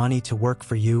allows your money to work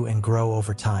for you and grow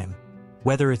over time.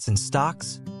 Whether it's in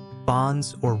stocks,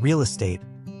 bonds, or real estate,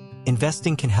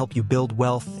 investing can help you build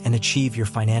wealth and achieve your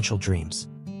financial dreams.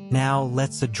 Now,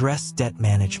 let's address debt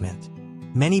management.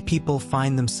 Many people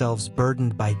find themselves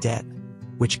burdened by debt,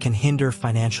 which can hinder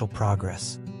financial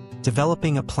progress.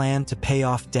 Developing a plan to pay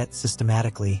off debt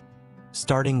systematically,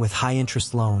 starting with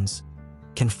high-interest loans,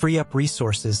 can free up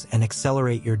resources and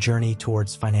accelerate your journey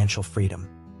towards financial freedom.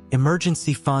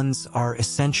 Emergency funds are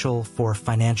essential for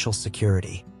financial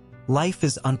security. Life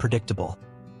is unpredictable,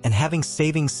 and having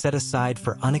savings set aside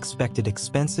for unexpected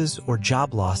expenses or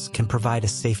job loss can provide a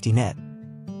safety net,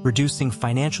 reducing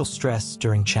financial stress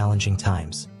during challenging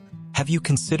times. Have you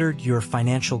considered your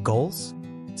financial goals?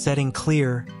 Setting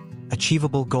clear,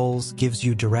 achievable goals gives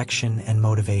you direction and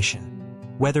motivation.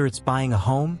 Whether it's buying a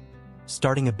home,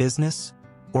 starting a business,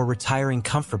 or retiring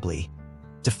comfortably,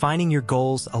 defining your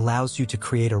goals allows you to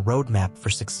create a roadmap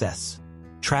for success.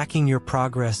 Tracking your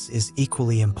progress is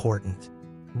equally important.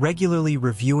 Regularly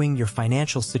reviewing your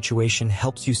financial situation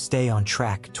helps you stay on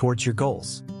track towards your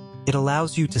goals. It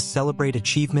allows you to celebrate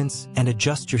achievements and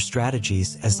adjust your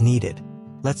strategies as needed.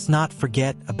 Let's not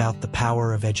forget about the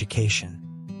power of education.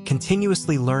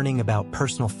 Continuously learning about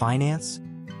personal finance,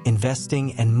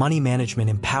 investing, and money management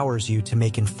empowers you to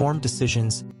make informed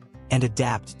decisions and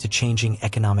adapt to changing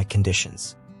economic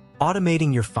conditions.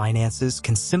 Automating your finances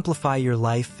can simplify your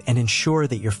life and ensure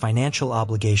that your financial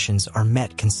obligations are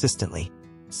met consistently.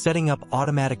 Setting up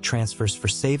automatic transfers for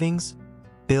savings,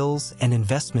 bills, and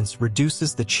investments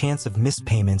reduces the chance of missed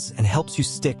payments and helps you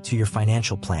stick to your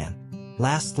financial plan.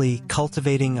 Lastly,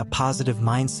 cultivating a positive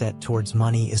mindset towards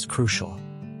money is crucial.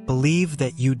 Believe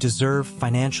that you deserve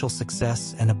financial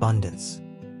success and abundance.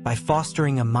 By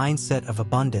fostering a mindset of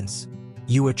abundance,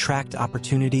 you attract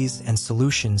opportunities and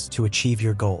solutions to achieve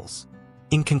your goals.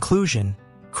 In conclusion,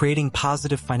 Creating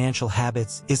positive financial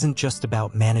habits isn't just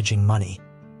about managing money.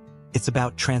 It's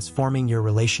about transforming your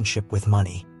relationship with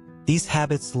money. These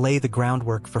habits lay the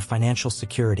groundwork for financial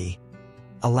security,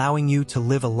 allowing you to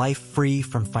live a life free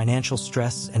from financial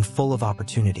stress and full of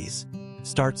opportunities.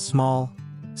 Start small,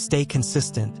 stay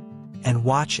consistent, and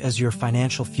watch as your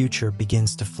financial future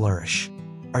begins to flourish.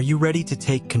 Are you ready to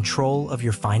take control of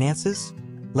your finances?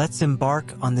 Let's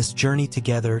embark on this journey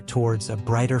together towards a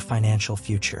brighter financial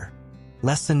future.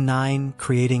 Lesson 9: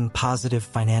 Creating Positive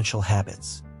Financial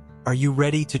Habits. Are you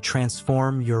ready to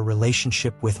transform your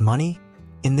relationship with money?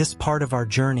 In this part of our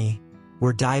journey,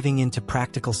 we're diving into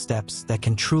practical steps that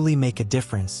can truly make a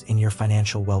difference in your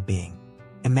financial well-being.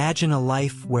 Imagine a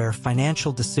life where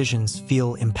financial decisions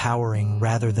feel empowering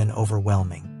rather than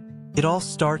overwhelming. It all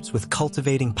starts with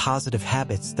cultivating positive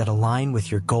habits that align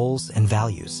with your goals and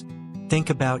values.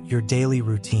 Think about your daily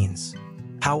routines.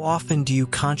 How often do you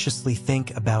consciously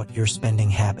think about your spending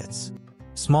habits?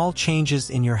 Small changes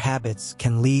in your habits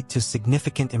can lead to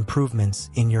significant improvements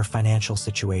in your financial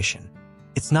situation.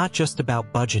 It's not just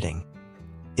about budgeting.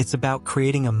 It's about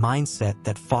creating a mindset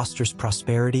that fosters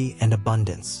prosperity and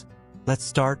abundance. Let's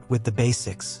start with the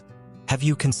basics. Have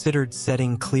you considered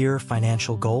setting clear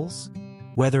financial goals?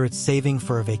 Whether it's saving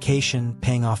for a vacation,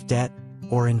 paying off debt,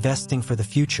 or investing for the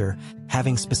future,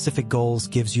 having specific goals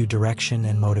gives you direction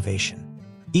and motivation.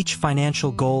 Each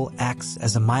financial goal acts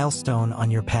as a milestone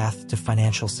on your path to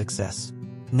financial success.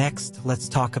 Next, let's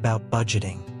talk about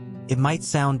budgeting. It might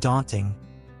sound daunting,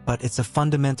 but it's a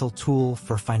fundamental tool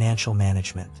for financial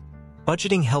management.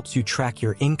 Budgeting helps you track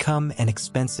your income and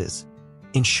expenses,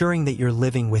 ensuring that you're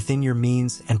living within your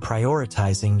means and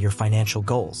prioritizing your financial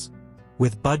goals.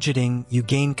 With budgeting, you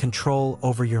gain control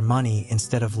over your money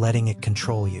instead of letting it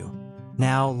control you.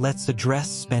 Now, let's address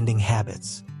spending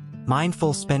habits.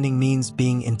 Mindful spending means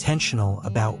being intentional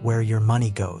about where your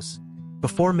money goes.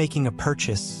 Before making a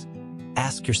purchase,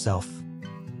 ask yourself,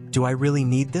 do I really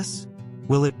need this?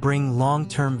 Will it bring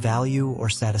long-term value or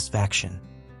satisfaction?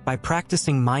 By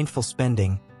practicing mindful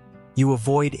spending, you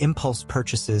avoid impulse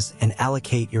purchases and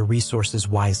allocate your resources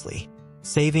wisely.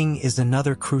 Saving is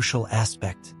another crucial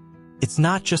aspect. It's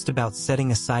not just about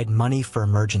setting aside money for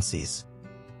emergencies.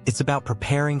 It's about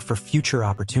preparing for future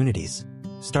opportunities.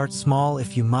 Start small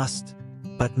if you must,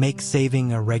 but make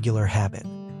saving a regular habit.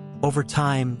 Over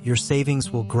time, your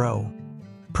savings will grow,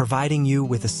 providing you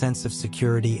with a sense of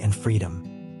security and freedom.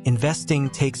 Investing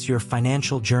takes your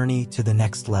financial journey to the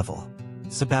next level.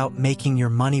 It's about making your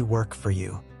money work for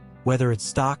you. Whether it's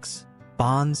stocks,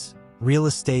 bonds, real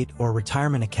estate, or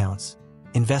retirement accounts,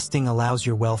 investing allows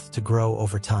your wealth to grow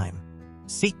over time.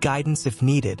 Seek guidance if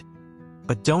needed,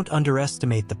 but don't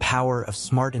underestimate the power of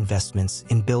smart investments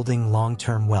in building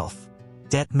long-term wealth.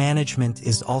 Debt management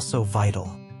is also vital.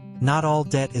 Not all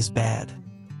debt is bad,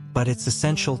 but it's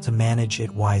essential to manage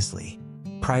it wisely.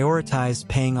 Prioritize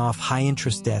paying off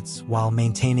high-interest debts while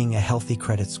maintaining a healthy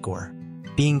credit score.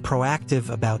 Being proactive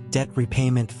about debt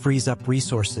repayment frees up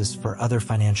resources for other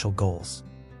financial goals.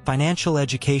 Financial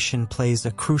education plays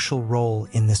a crucial role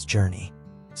in this journey.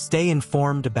 Stay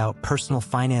informed about personal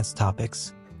finance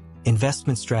topics,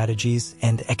 investment strategies,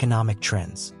 and economic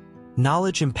trends.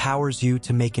 Knowledge empowers you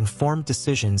to make informed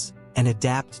decisions and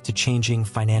adapt to changing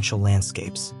financial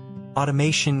landscapes.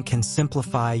 Automation can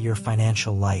simplify your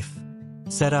financial life.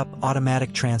 Set up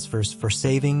automatic transfers for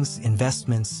savings,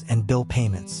 investments, and bill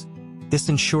payments. This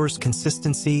ensures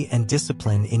consistency and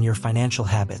discipline in your financial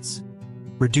habits,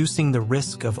 reducing the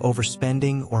risk of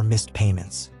overspending or missed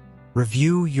payments.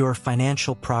 Review your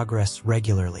financial progress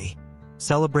regularly.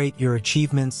 Celebrate your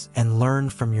achievements and learn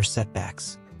from your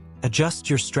setbacks. Adjust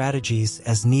your strategies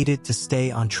as needed to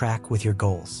stay on track with your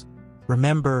goals.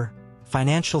 Remember,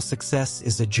 financial success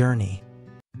is a journey,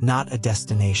 not a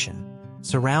destination.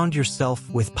 Surround yourself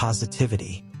with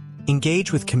positivity.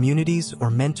 Engage with communities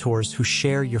or mentors who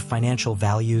share your financial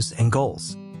values and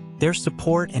goals. Their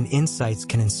support and insights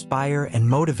can inspire and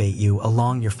motivate you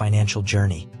along your financial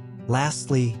journey.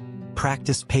 Lastly,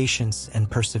 practice patience and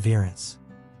perseverance.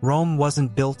 Rome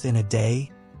wasn't built in a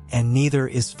day, and neither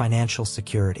is financial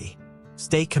security.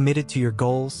 Stay committed to your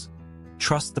goals,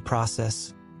 trust the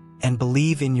process, and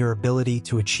believe in your ability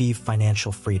to achieve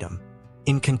financial freedom.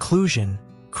 In conclusion,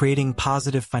 creating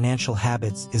positive financial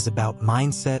habits is about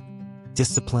mindset,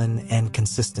 discipline, and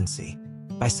consistency.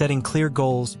 By setting clear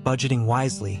goals, budgeting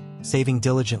wisely, saving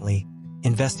diligently,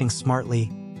 investing smartly,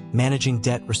 managing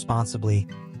debt responsibly,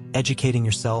 educating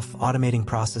yourself, automating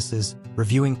processes,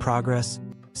 reviewing progress,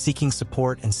 seeking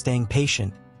support, and staying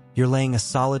patient, you're laying a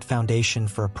solid foundation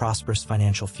for a prosperous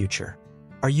financial future.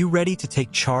 Are you ready to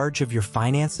take charge of your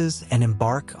finances and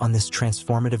embark on this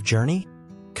transformative journey?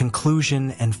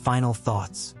 conclusion and final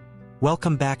thoughts.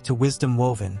 Welcome back to Wisdom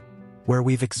Woven, where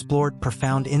we've explored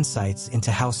profound insights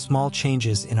into how small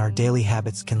changes in our daily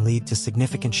habits can lead to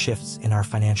significant shifts in our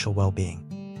financial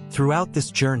well-being. Throughout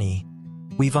this journey,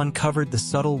 we've uncovered the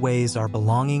subtle ways our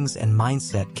belongings and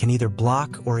mindset can either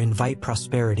block or invite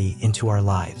prosperity into our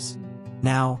lives.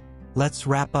 Now, let's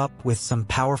wrap up with some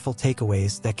powerful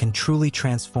takeaways that can truly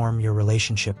transform your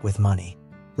relationship with money.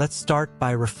 Let's start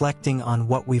by reflecting on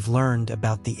what we've learned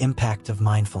about the impact of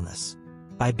mindfulness.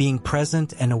 By being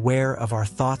present and aware of our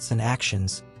thoughts and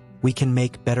actions, we can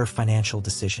make better financial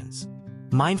decisions.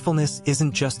 Mindfulness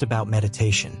isn't just about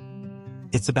meditation.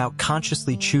 It's about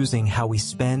consciously choosing how we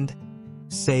spend,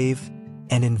 save,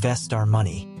 and invest our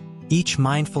money. Each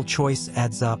mindful choice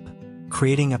adds up,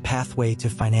 creating a pathway to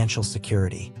financial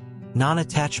security.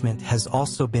 Non-attachment has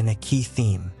also been a key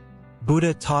theme.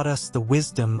 Buddha taught us the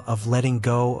wisdom of letting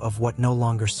go of what no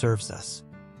longer serves us.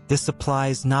 This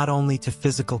applies not only to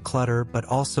physical clutter but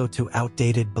also to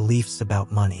outdated beliefs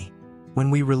about money.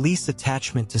 When we release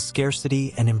attachment to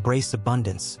scarcity and embrace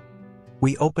abundance,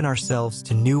 we open ourselves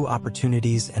to new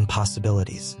opportunities and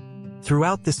possibilities.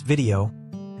 Throughout this video,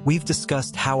 we've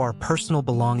discussed how our personal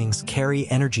belongings carry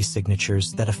energy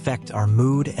signatures that affect our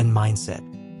mood and mindset.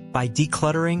 By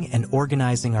decluttering and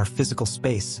organizing our physical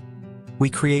space, we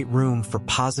create room for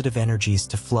positive energies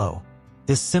to flow.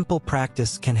 This simple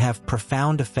practice can have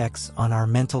profound effects on our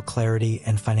mental clarity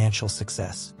and financial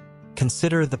success.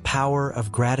 Consider the power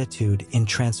of gratitude in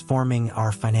transforming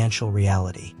our financial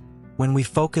reality. When we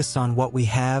focus on what we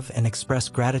have and express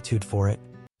gratitude for it,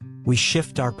 we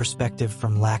shift our perspective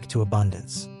from lack to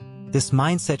abundance. This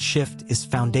mindset shift is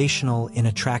foundational in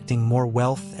attracting more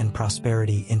wealth and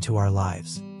prosperity into our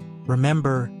lives.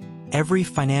 Remember, every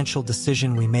financial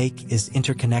decision we make is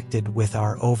interconnected with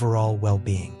our overall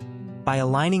well-being. By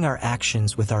aligning our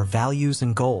actions with our values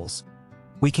and goals,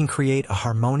 we can create a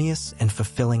harmonious and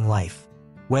fulfilling life.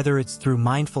 Whether it's through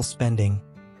mindful spending,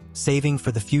 saving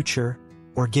for the future,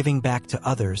 or giving back to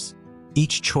others,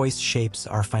 each choice shapes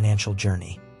our financial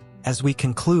journey. As we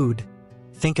conclude,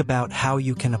 think about how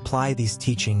you can apply these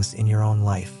teachings in your own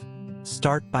life.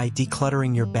 Start by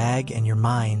decluttering your bag and your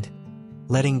mind,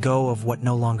 letting go of what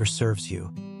no longer serves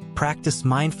you. Practice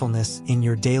mindfulness in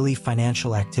your daily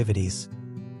financial activities,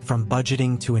 from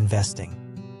budgeting to investing.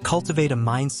 Cultivate a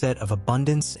mindset of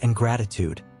abundance and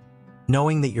gratitude,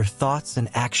 knowing that your thoughts and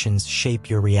actions shape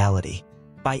your reality.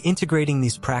 By integrating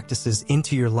these practices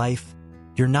into your life,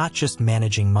 you're not just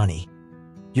managing money.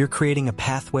 You're creating a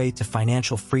pathway to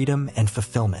financial freedom and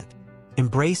fulfillment.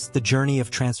 Embrace the journey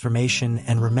of transformation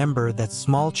and remember that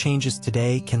small changes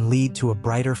today can lead to a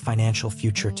brighter financial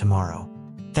future tomorrow.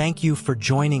 Thank you for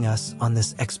joining us on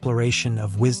this exploration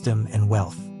of wisdom and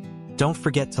wealth. Don't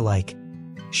forget to like,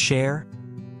 share,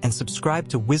 and subscribe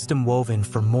to Wisdom Woven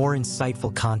for more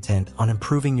insightful content on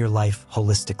improving your life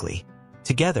holistically.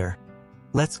 Together,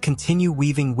 let's continue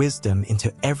weaving wisdom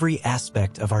into every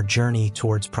aspect of our journey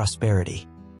towards prosperity.